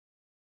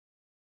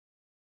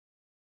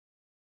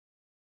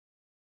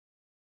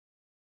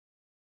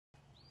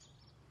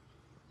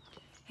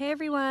Hey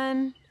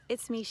everyone,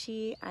 it's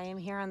Mishi. I am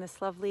here on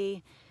this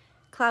lovely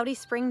cloudy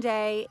spring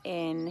day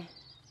in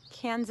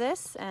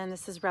Kansas, and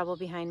this is Rebel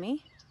behind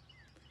me.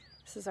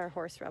 This is our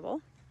horse Rebel.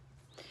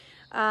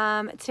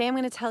 Today I'm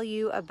going to tell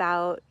you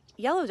about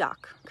yellow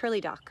dock,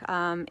 curly dock.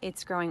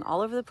 It's growing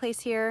all over the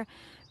place here.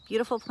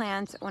 Beautiful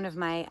plant, one of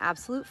my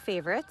absolute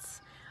favorites.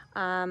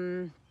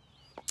 And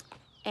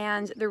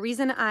the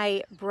reason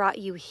I brought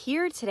you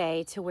here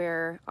today to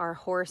where our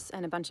horse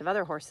and a bunch of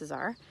other horses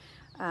are,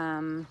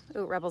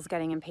 Rebel's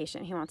getting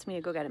impatient. He wants me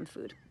to go get him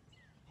food.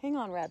 Hang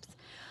on, Rebs.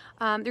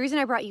 The reason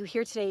I brought you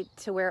here today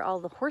to where all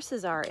the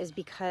horses are is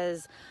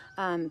because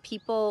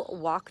people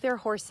walk their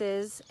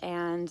horses,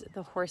 and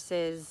the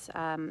horses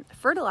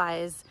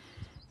fertilize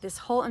this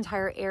whole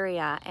entire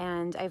area.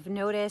 And I've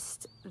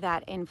noticed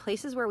that in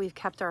places where we've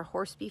kept our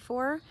horse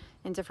before,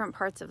 in different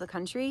parts of the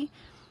country,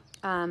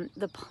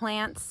 the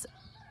plants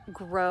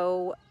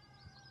grow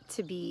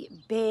to be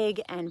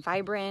big and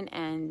vibrant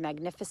and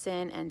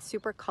magnificent and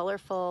super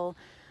colorful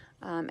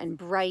and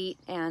bright,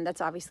 and that's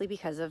obviously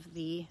because of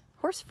the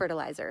horse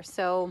fertilizer.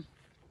 So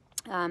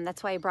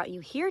that's why I brought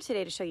you here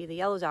today to show you the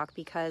yellow dock,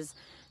 because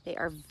they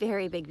are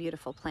very big,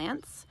 beautiful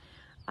plants,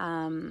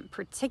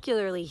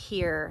 particularly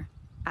here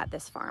at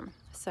this farm.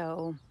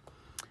 So,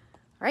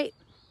 all right,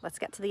 let's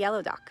get to the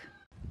yellow dock.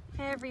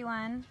 Hey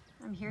everyone,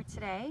 I'm here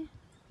today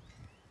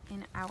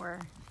in our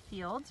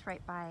fields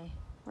right by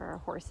where our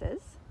horse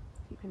is.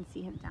 You can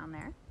see him down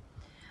there.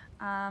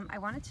 I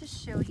wanted to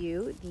show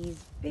you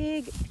these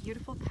big,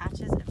 beautiful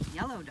patches of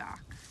yellow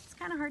dock. It's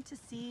kind of hard to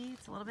see,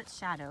 it's a little bit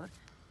shadowed,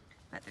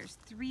 but there's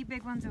 3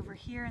 big ones over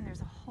here and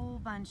there's a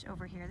whole bunch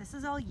over here. This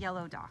is all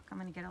yellow dock. I'm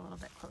gonna get a little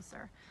bit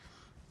closer.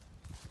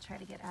 Try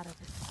to get out of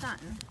the sun.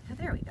 Oh,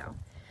 there we go.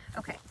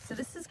 Okay, so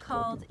this is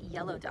called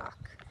yellow dock.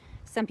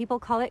 Some people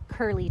call it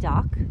curly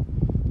dock,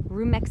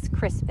 Rumex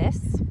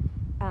crispus.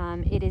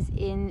 It is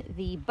in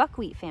the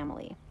buckwheat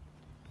family.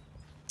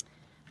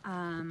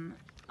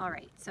 All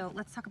right, so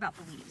let's talk about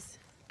the leaves.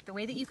 The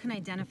way that you can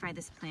identify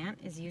this plant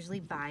is usually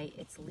by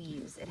its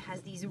leaves. It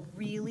has these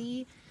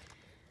really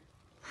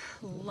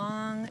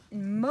long,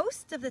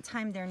 most of the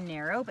time they're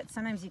narrow, but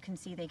sometimes you can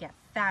see they get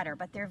fatter,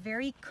 but they're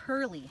very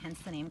curly, hence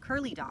the name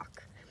curly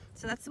dock.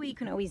 So that's the way you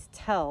can always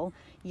tell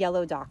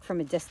yellow dock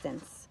from a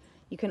distance.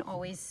 You can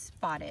always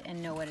spot it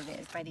and know what it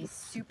is by these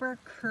super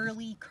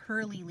curly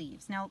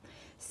leaves. Now,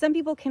 some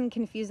people can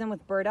confuse them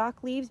with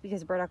burdock leaves,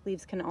 because burdock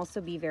leaves can also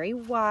be very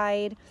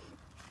wide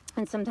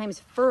and sometimes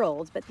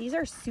furled, but these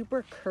are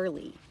super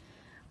curly.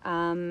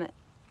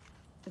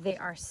 They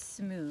are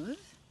smooth,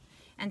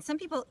 and some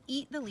people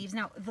eat the leaves.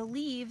 Now, the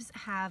leaves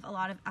have a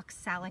lot of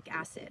oxalic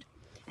acid,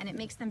 and it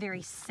makes them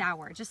very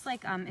sour, just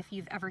like if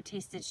you've ever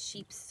tasted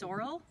sheep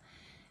sorrel,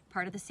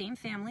 part of the same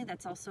family.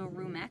 That's also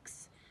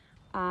Rumex.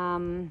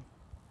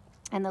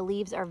 And the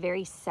leaves are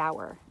very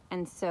sour,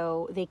 and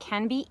so they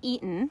can be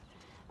eaten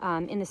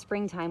in the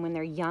springtime when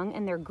they're young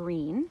and they're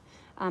green,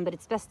 but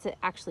it's best to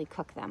actually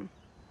cook them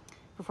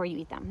before you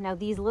eat them. Now,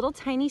 these little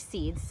tiny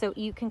seeds, so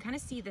you can kind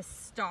of see the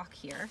stalk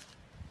here.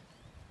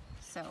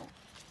 So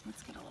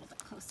let's get a little bit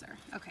closer.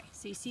 Okay,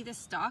 so you see this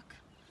stalk?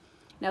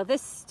 Now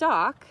this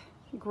stalk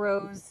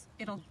grows,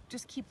 it'll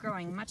just keep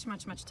growing much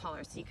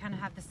taller. So you kind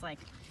of have this like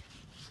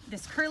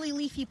this curly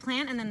leafy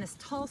plant, and then this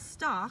tall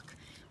stalk,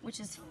 which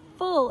is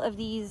full of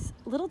these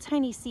little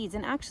tiny seeds.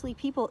 And actually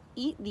people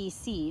eat these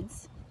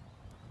seeds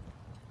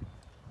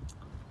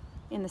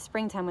in the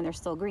springtime when they're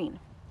still green.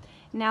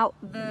 Now,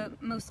 the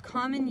most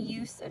common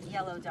use of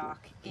yellow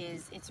dock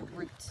is its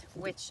root,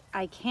 which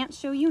I can't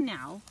show you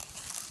now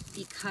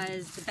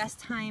because the best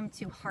time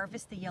to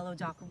harvest the yellow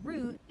dock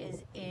root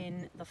is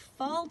in the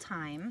fall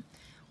time,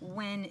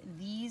 when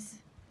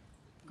these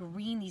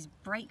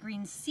bright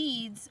green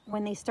seeds,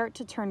 when they start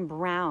to turn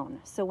brown.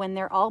 So when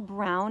they're all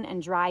brown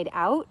and dried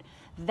out,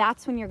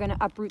 that's when you're going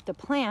to uproot the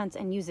plant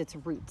and use its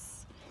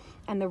roots.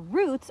 And the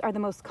roots are the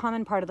most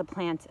common part of the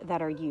plant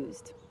that are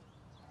used.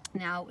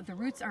 Now, the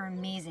roots are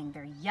amazing.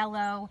 They're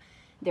yellow,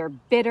 they're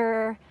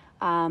bitter.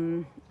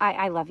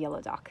 I love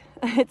yellow dock.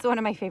 It's one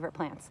of my favorite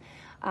plants.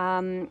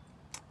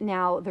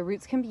 Now, the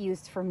roots can be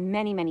used for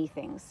many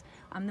things.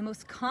 The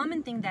most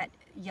common thing that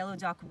yellow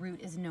dock root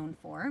is known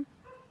for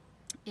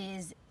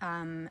is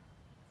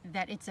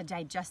that it's a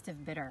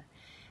digestive bitter.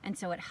 And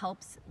so it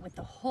helps with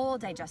the whole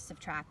digestive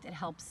tract. It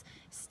helps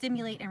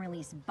stimulate and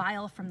release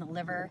bile from the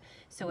liver.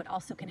 So it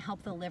also can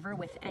help the liver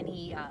with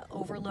any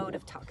overload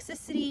of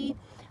toxicity,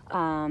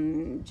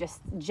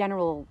 just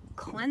general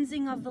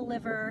cleansing of the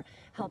liver,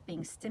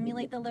 helping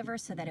stimulate the liver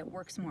so that it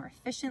works more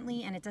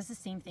efficiently. And it does the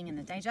same thing in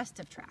the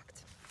digestive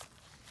tract.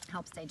 It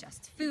helps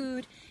digest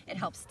food. It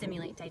helps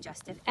stimulate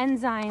digestive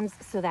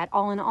enzymes, so that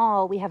all in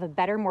all, we have a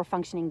better, more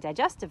functioning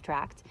digestive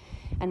tract.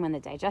 And when the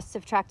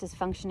digestive tract is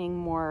functioning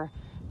more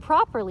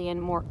properly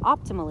and more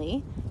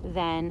optimally,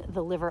 then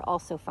the liver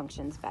also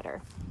functions better.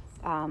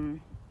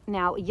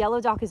 Now, yellow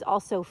dock is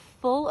also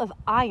full of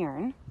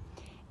iron,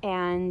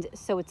 and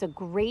so it's a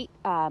great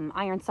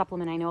iron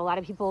supplement. I know a lot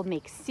of people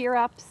make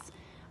syrups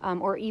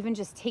or even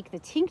just take the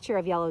tincture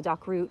of yellow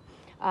dock root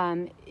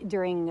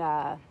during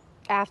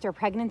after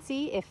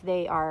pregnancy if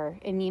they are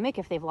anemic,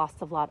 if they've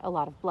lost a lot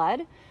of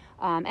blood,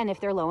 and if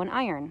they're low in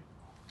iron.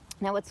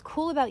 Now, what's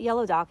cool about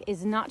yellow dock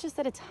is not just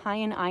that it's high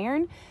in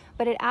iron,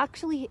 but it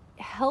actually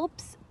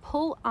helps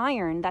pull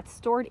iron that's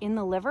stored in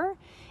the liver.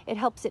 It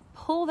helps it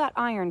pull that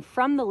iron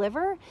from the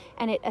liver,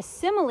 and it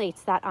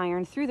assimilates that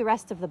iron through the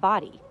rest of the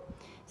body.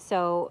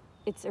 So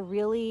it's a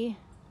really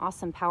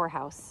awesome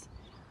powerhouse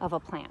of a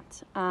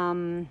plant.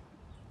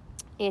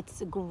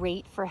 It's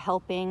great for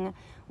helping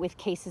with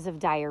cases of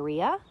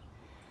diarrhea,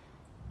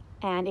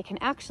 and it can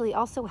actually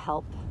also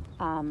help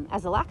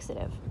as a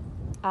laxative.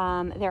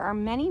 There are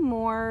many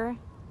more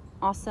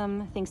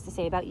awesome things to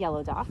say about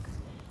yellow dock,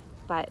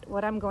 but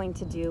what I'm going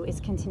to do is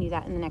continue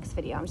that in the next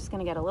video. I'm just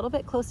going to get a little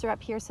bit closer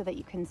up here so that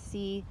you can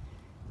see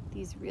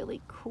these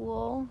really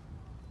cool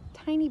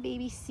tiny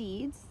baby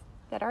seeds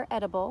that are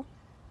edible.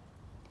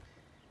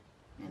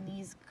 And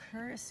these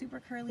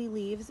super curly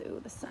leaves. Ooh,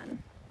 the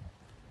sun.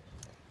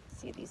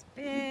 See these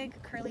big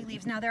curly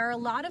leaves. Now there are a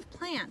lot of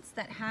plants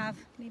that have,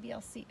 maybe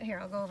I'll see, here,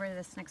 I'll go over to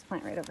this next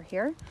plant right over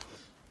here.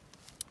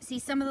 See,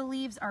 some of the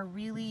leaves are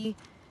really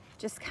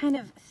just kind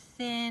of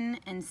thin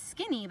and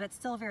skinny, but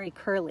still very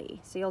curly.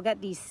 So you'll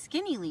get these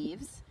skinny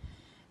leaves,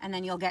 and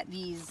then you'll get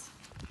these,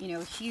 you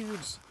know,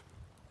 huge,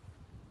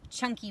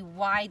 chunky,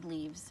 wide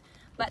leaves,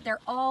 but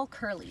they're all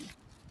curly.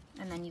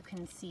 And then you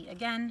can see,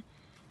 again,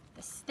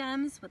 the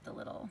stems with the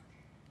little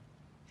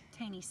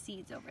tiny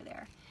seeds over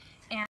there.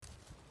 And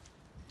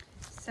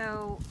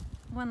so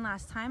one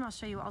last time, I'll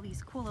show you all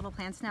these cool little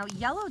plants. Now,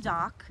 yellow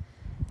dock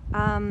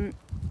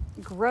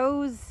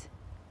grows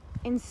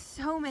in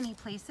so many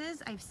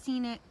places. I've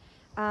seen it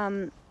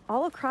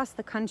all across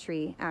the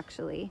country,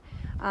 actually.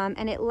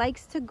 And it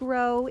likes to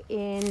grow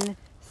in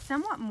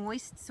somewhat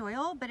moist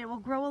soil, but it will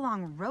grow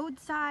along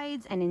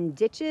roadsides and in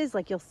ditches.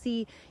 Like you'll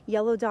see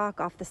yellow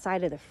dock off the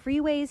side of the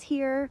freeways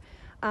here.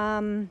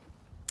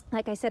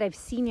 Like I said, I've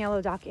seen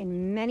yellow dock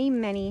in many,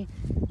 many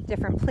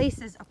different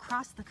places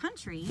across the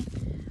country,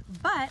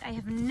 but I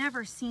have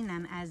never seen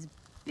them as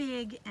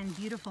big and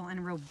beautiful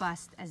and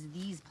robust as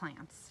these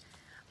plants.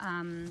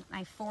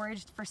 I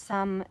foraged for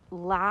some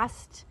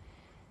last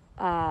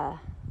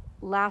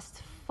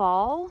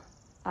fall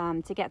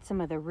to get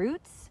some of the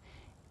roots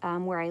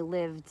where I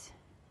lived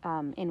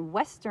in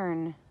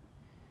Western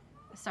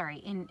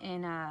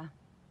Washington,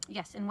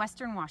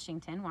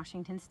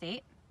 Washington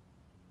State.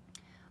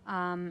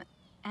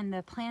 And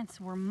the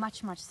plants were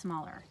much, much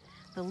smaller.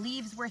 The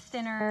leaves were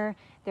thinner.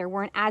 There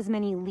weren't as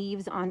many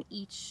leaves in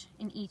each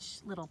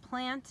little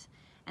plant.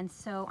 And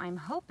so I'm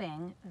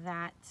hoping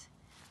that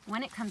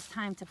when it comes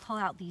time to pull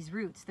out these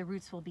roots, the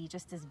roots will be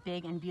just as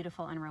big and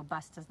beautiful and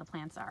robust as the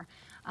plants are.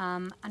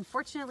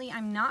 Unfortunately,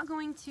 I'm not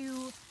going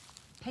to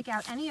pick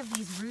out any of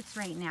these roots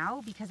right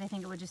now because I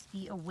think it would just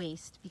be a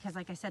waste, because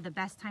like I said, the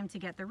best time to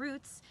get the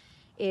roots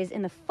is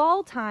in the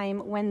fall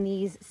time when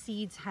these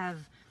seeds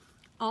have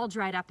all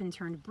dried up and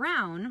turned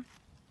brown.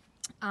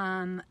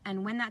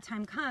 And when that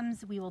time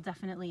comes, we will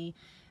definitely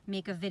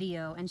make a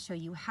video and show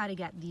you how to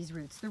get these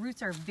roots. The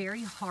roots are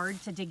very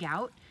hard to dig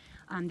out.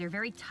 They're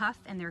very tough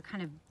and they're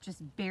kind of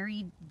just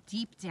buried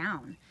deep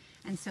down.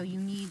 And so you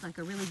need like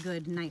a really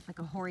good knife, like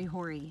a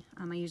hori-hori.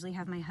 I usually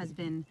have my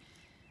husband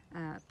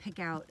dig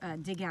out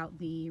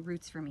the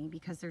roots for me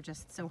because they're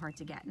just so hard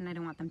to get and I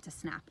don't want them to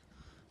snap.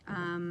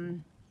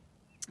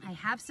 I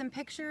have some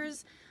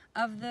pictures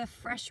of the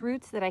fresh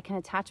roots that I can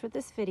attach with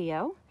this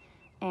video,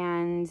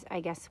 and I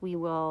guess we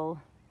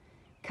will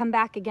come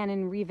back again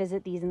and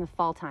revisit these in the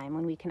fall time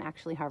when we can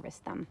actually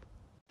harvest them.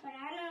 But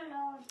I don't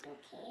know if you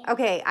can.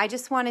 Okay, I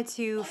just wanted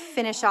to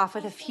finish off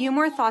with a few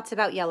more thoughts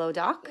about yellow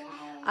dock.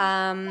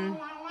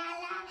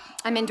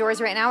 I'm indoors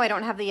right now. I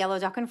don't have the yellow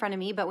dock in front of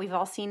me, but we've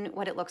all seen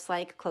what it looks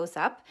like close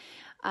up.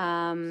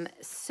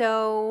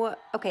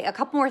 Okay, a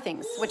couple more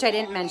things, which I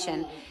didn't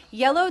mention.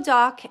 Yellow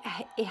dock,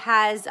 it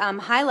has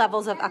high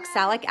levels of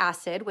oxalic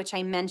acid, which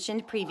I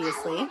mentioned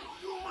previously.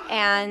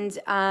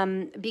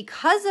 And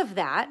because of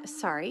that,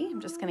 sorry,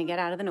 I'm just going to get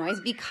out of the noise.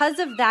 Because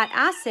of that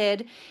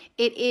acid,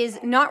 it is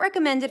not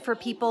recommended for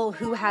people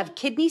who have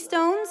kidney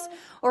stones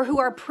or who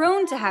are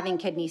prone to having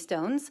kidney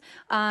stones.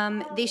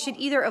 They should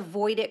either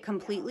avoid it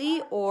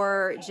completely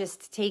or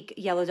just take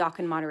yellow dock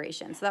in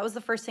moderation. So that was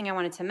the first thing I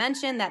wanted to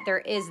mention, that there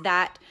is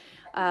that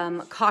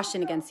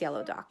caution against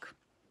yellow dock.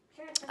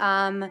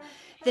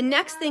 The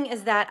next thing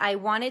is that I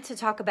wanted to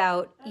talk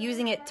about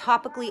using it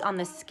topically on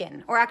the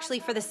skin, or actually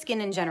for the skin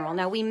in general.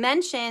 Now, we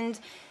mentioned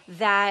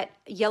that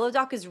yellow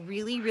dock is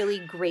really, really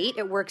great.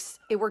 It works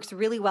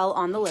really well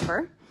on the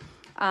liver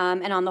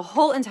and on the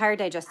whole entire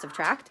digestive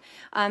tract.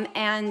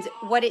 And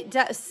what it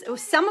does,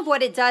 some of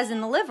what it does in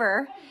the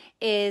liver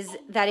is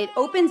that it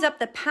opens up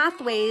the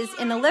pathways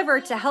in the liver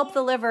to help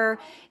the liver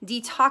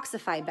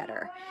detoxify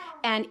better.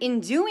 And in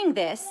doing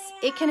this,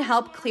 it can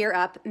help clear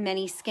up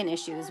many skin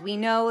issues. We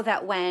know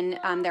that when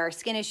there are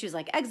skin issues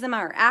like eczema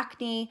or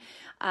acne,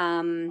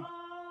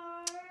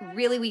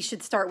 really we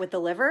should start with the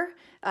liver,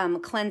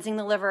 cleansing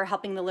the liver,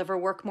 helping the liver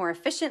work more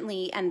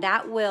efficiently, and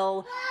that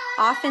will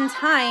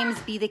oftentimes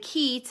be the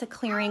key to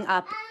clearing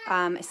up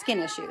skin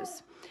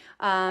issues.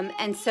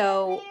 And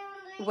so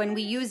when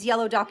we use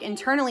yellow dock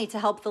internally to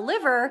help the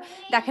liver,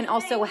 that can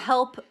also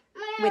help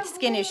with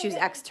skin issues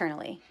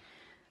externally.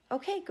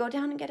 Okay, go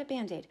down and get a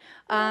Band-Aid.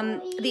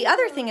 The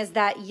other thing is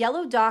that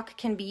yellow dock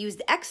can be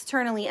used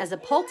externally as a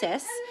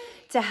poultice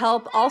to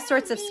help all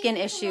sorts of skin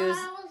issues.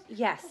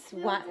 Yes,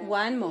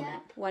 one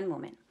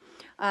moment.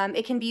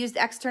 It can be used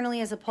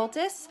externally as a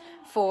poultice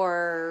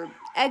for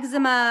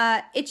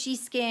eczema, itchy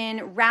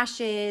skin,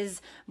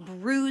 rashes,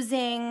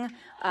 bruising,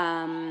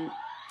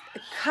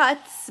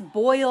 cuts,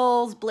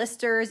 boils,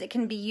 blisters. It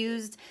can be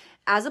used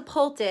as a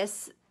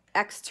poultice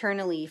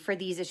externally for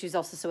these issues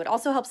also. So it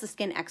also helps the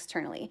skin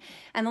externally.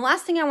 And the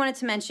last thing I wanted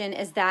to mention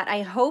is that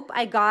I hope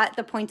I got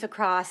the point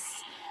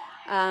across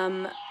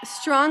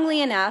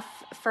strongly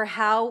enough for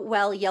how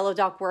well yellow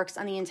dock works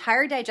on the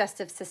entire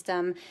digestive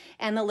system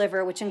and the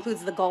liver, which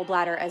includes the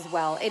gallbladder as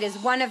well. It is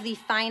one of the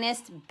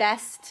finest,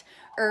 best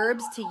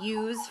herbs to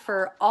use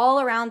for all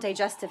around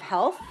digestive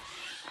health.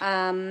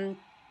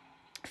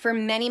 For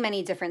many,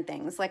 many different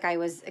things, like I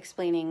was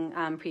explaining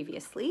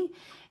previously.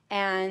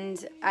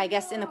 And I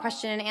guess in the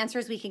question and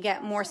answers, we can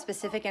get more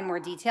specific and more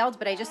detailed,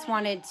 but I just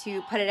wanted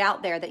to put it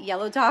out there that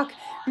yellow dock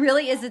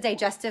really is a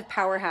digestive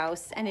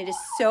powerhouse, and it is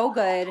so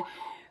good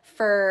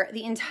for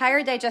the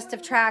entire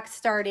digestive tract,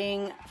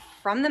 starting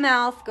from the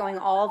mouth, going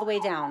all the way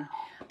down.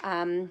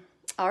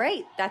 All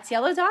right, that's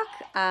yellow dock.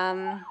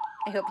 I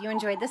hope you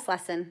enjoyed this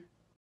lesson.